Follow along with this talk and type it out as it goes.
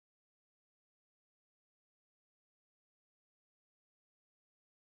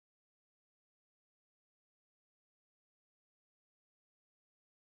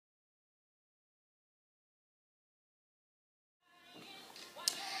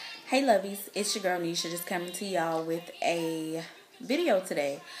Hey lovies, it's your girl Nisha just coming to y'all with a video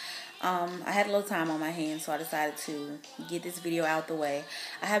today. I had a little time on my hands, so I decided to get this video out the way.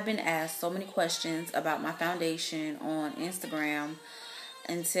 I have been asked so many questions about my foundation on Instagram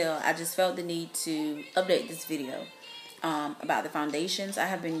until I just felt the need to update this video about the foundations I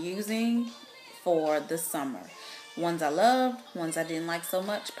have been using for the summer. Ones I loved, ones I didn't like so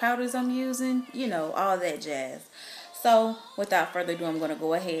much, powders I'm using, you know, all that jazz. So, without further ado, I'm going to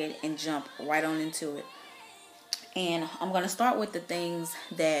go ahead and jump right on into it. And I'm going to start with the things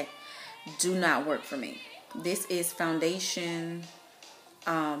that do not work for me. This is foundation,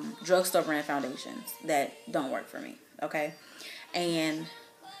 drugstore brand foundations that don't work for me, okay? And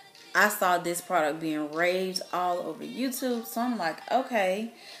I saw this product being raved all over YouTube, so I'm like,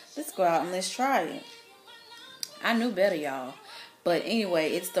 okay, let's go out and let's try it. I knew better, y'all. But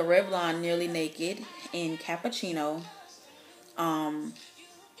anyway, it's the Revlon Nearly Naked in Cappuccino.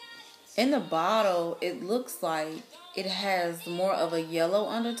 In the bottle, it looks like it has more of a yellow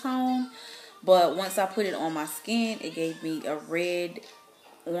undertone. But once I put it on my skin, it gave me a red,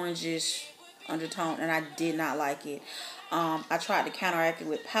 orangish undertone. And I did not like it. I tried to counteract it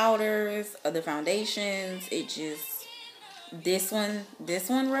with powders, other foundations. It just, this one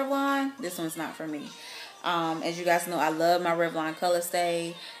Revlon, this one's not for me. As you guys know, I love my Revlon Color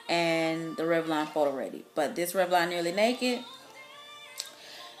Stay and the Revlon Photo Ready. But this Revlon Nearly Naked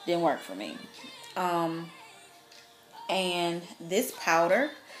didn't work for me. And this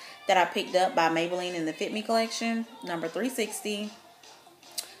powder that I picked up by Maybelline in the FitMe collection, number 360.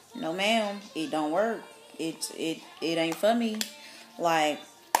 No ma'am, it don't work. It ain't for me. Like,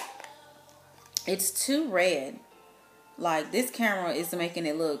 it's too red. Like, this camera is making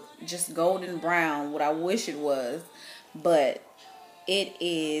it look just golden brown, what I wish it was. But it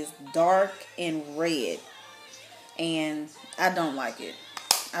is dark and red. And I don't like it.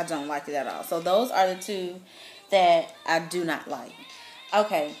 I don't like it at all. So those are the two that I do not like.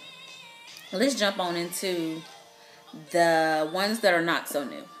 Okay. Let's jump on into the ones that are not so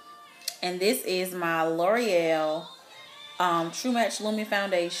new. And this is my L'Oreal True Match Lumi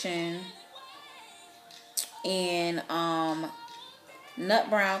Foundation in Nut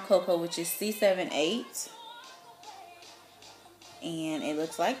Brown Cocoa, which is C78. And it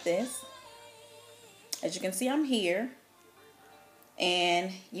looks like this. As you can see, I'm here.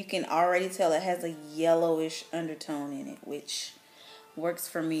 And you can already tell it has a yellowish undertone in it, which works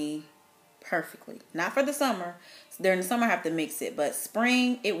for me perfectly. Not for the summer. During the summer, I have to mix it. But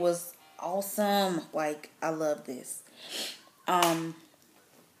spring, it was awesome. Like, I love this.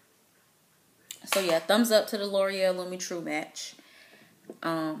 So yeah, thumbs up to the L'Oreal Lumi True Match.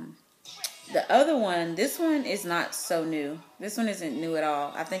 The other one, this one is not so new. This one isn't new at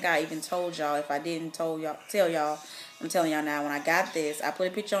all. I think I even told y'all. If I didn't tell y'all, I'm telling y'all now. When I got this, I put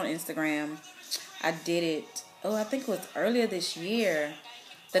a picture on Instagram. I did it, I think it was earlier this year.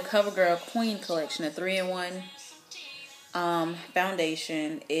 The Covergirl Queen Collection, a 3-in-1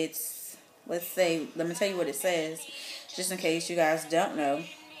 foundation. It's, let me tell you what it says, just in case you guys don't know.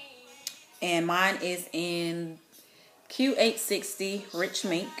 And mine is in Q860 Rich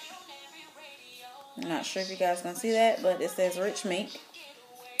Mink. I'm not sure if you guys can see that, but it says Rich Mink.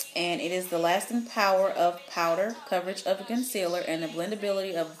 And it is the lasting power of powder, coverage of a concealer, and the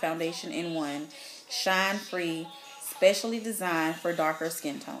blendability of a foundation in one. Shine-free, specially designed for darker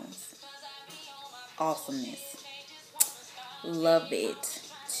skin tones. Awesomeness. Love it.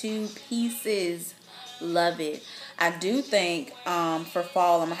 2 pieces. Love it. I do think for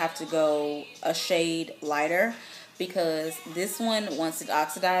fall I'm going to have to go a shade lighter. Because this one, once it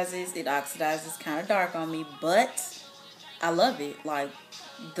oxidizes kind of dark on me. But I love it. Like,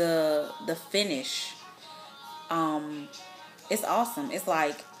 the finish, it's awesome. It's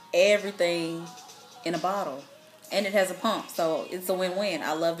like everything in a bottle. And it has a pump. So, it's a win-win.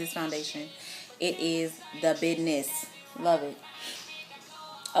 I love this foundation. It is the business. Love it.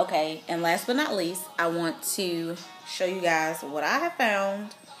 Okay. And last but not least, I want to show you guys what I have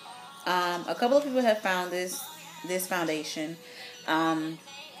found. A couple of people have found this foundation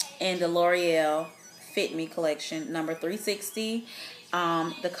in the L'Oreal FitMe collection, number 360.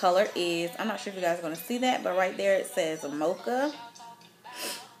 The color is, I'm not sure if you guys are going to see that, but right there it says Mocha.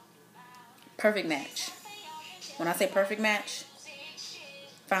 Perfect match. When I say perfect match,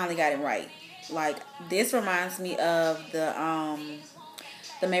 finally got it right. Like, this reminds me of the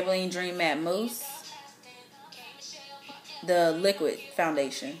Maybelline Dream Matte Mousse. The liquid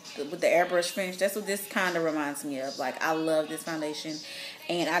foundation with the airbrush finish. That's what this kind of reminds me of. Like, I love this foundation.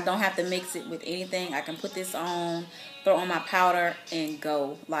 And I don't have to mix it with anything. I can put this on, throw on my powder, and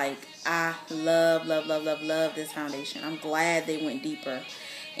go. Like, I love this foundation. I'm glad they went deeper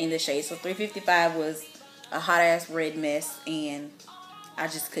in the shade. So 355 was a hot ass red mess, and I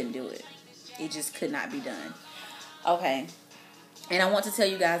just couldn't do it. It just could not be done. Okay. And I want to tell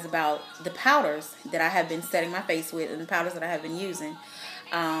you guys about the powders that I have been setting my face with, and the powders that I have been using.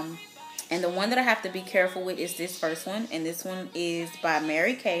 And the one that I have to be careful with is this first one. And this one is by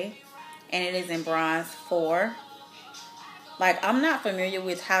Mary Kay. And it is in bronze 4. Like, I'm not familiar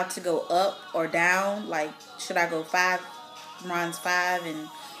with how to go up or down. Like, should I go bronze 5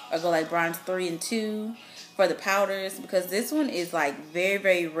 or go like bronze 3 and 2 for the powders? Because this one is like very,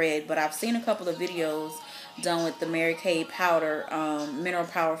 very red. But I've seen a couple of videos done with the Mary Kay powder, mineral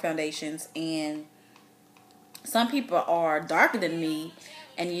power foundations. And some people are darker than me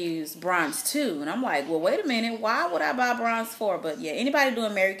and use bronze 2. And I'm like, well, wait a minute. Why would I buy bronze 4? But yeah, anybody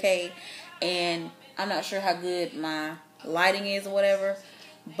doing Mary Kay, and I'm not sure how good my lighting is or whatever,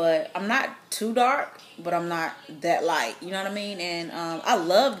 but I'm not too dark, but I'm not that light, you know what I mean? And I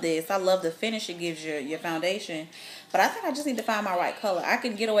love this. I love the finish it gives your foundation, but I think I just need to find my right color. I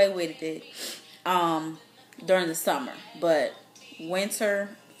can get away with it during the summer, but winter,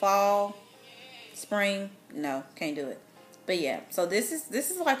 fall, spring, no, can't do it. But yeah, so this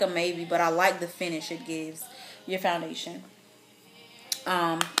is like a maybe, but I like the finish it gives your foundation.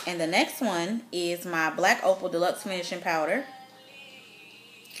 And the next one is my Black Opal Deluxe Finishing Powder.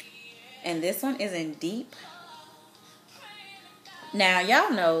 And this one is in Deep. Now,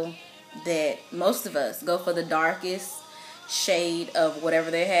 y'all know that most of us go for the darkest shade of whatever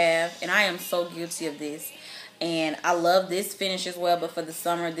they have. And I am so guilty of this. And I love this finish as well. But for the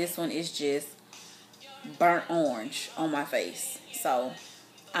summer, this one is just burnt orange on my face. So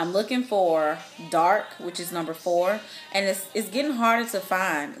I'm looking for dark, which is number 4, and it's getting harder to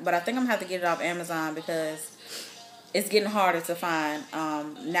find, but I think I'm gonna have to get it off Amazon because it's getting harder to find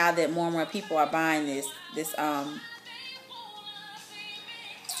now that more and more people are buying this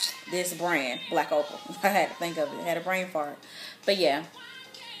brand, Black Opal. I had to think of it. I had a brain fart. But yeah,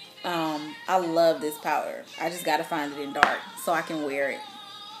 I love this powder. I just gotta find it in dark so I can wear it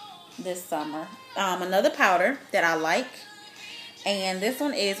this summer. Another powder that I like, and this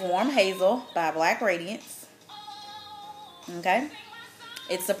one is Warm Hazel by Black Radiance. Okay.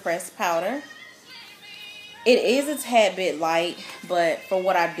 It's a pressed powder. It is a tad bit light, but for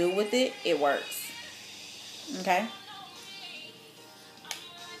what I do with it, it works. Okay.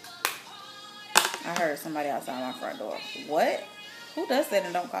 I heard somebody outside my front door. What? Who does that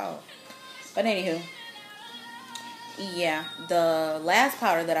and don't call? But anywho. Yeah, the last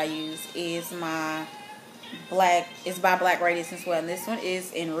powder that I use is by Black Radiance as well. And this one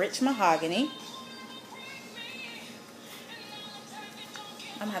is in Rich Mahogany.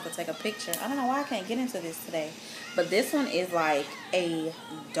 I'm gonna have to take a picture. I don't know why I can't get into this today. But this one is like a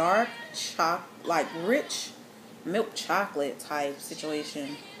dark like rich milk chocolate type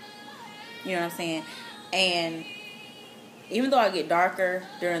situation. You know what I'm saying? And even though I get darker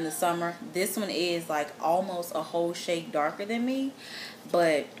during the summer, this one is like almost a whole shade darker than me.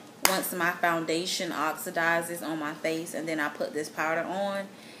 But once my foundation oxidizes on my face and then I put this powder on,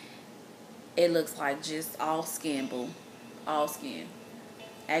 it looks like just all skin, boo. All skin.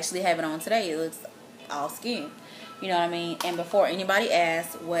 I actually have it on today. It looks all skin. You know what I mean? And before anybody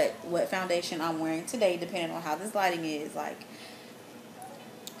asks what foundation I'm wearing today, depending on how this lighting is, like,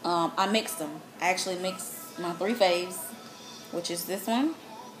 I mixed them. I actually mixed my 3 faves, which is this one,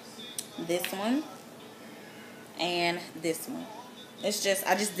 and this one. It's just,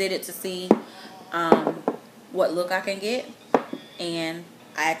 I just did it to see what look I can get, and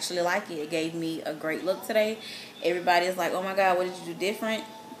I actually like it. It gave me a great look today. Everybody is like, oh my God, what did you do different?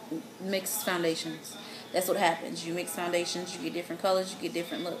 Mix foundations. That's what happens. You mix foundations, you get different colors, you get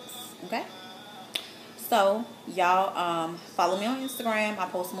different looks. Okay? So, y'all, follow me on Instagram. I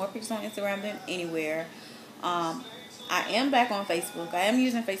post more pictures on Instagram than anywhere. I am back on Facebook. I am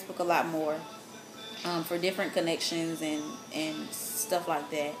using Facebook a lot more for different connections and stuff like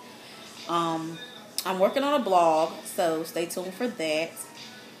that. I'm working on a blog, so stay tuned for that.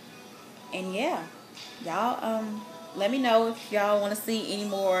 And yeah, y'all, let me know if y'all want to see any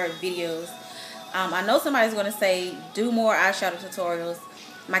more videos. I know somebody's going to say, do more eyeshadow tutorials.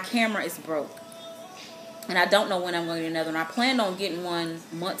 My camera is broke. And I don't know when I'm going to get another one. I planned on getting one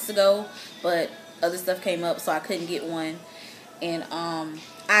months ago, but other stuff came up, so I couldn't get one. And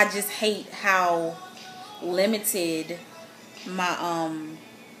I just hate how limited my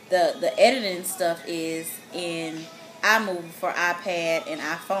the editing stuff is in iMovie for iPad and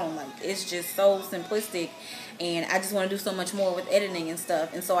iPhone. Like, it's just so simplistic, and I just want to do so much more with editing and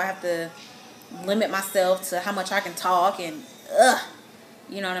stuff. And so I have to limit myself to how much I can talk, and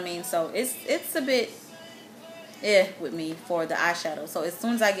you know what I mean. So it's a bit with me for the eyeshadow. So as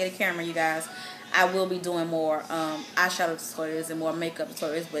soon as I get a camera, you guys, I will be doing more eyeshadow tutorials and more makeup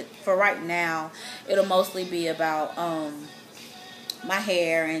tutorials. But for right now, it'll mostly be about my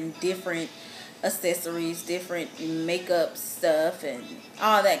hair and different accessories, different makeup stuff, and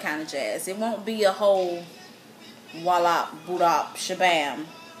all that kind of jazz. It won't be a whole wallop, boot-op, shabam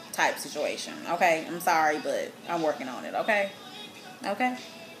type situation. Okay? I'm sorry, but I'm working on it. Okay? Okay?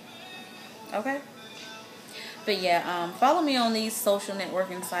 Okay? But yeah, follow me on these social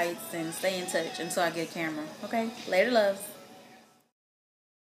networking sites and stay in touch until I get a camera. Okay? Later, loves.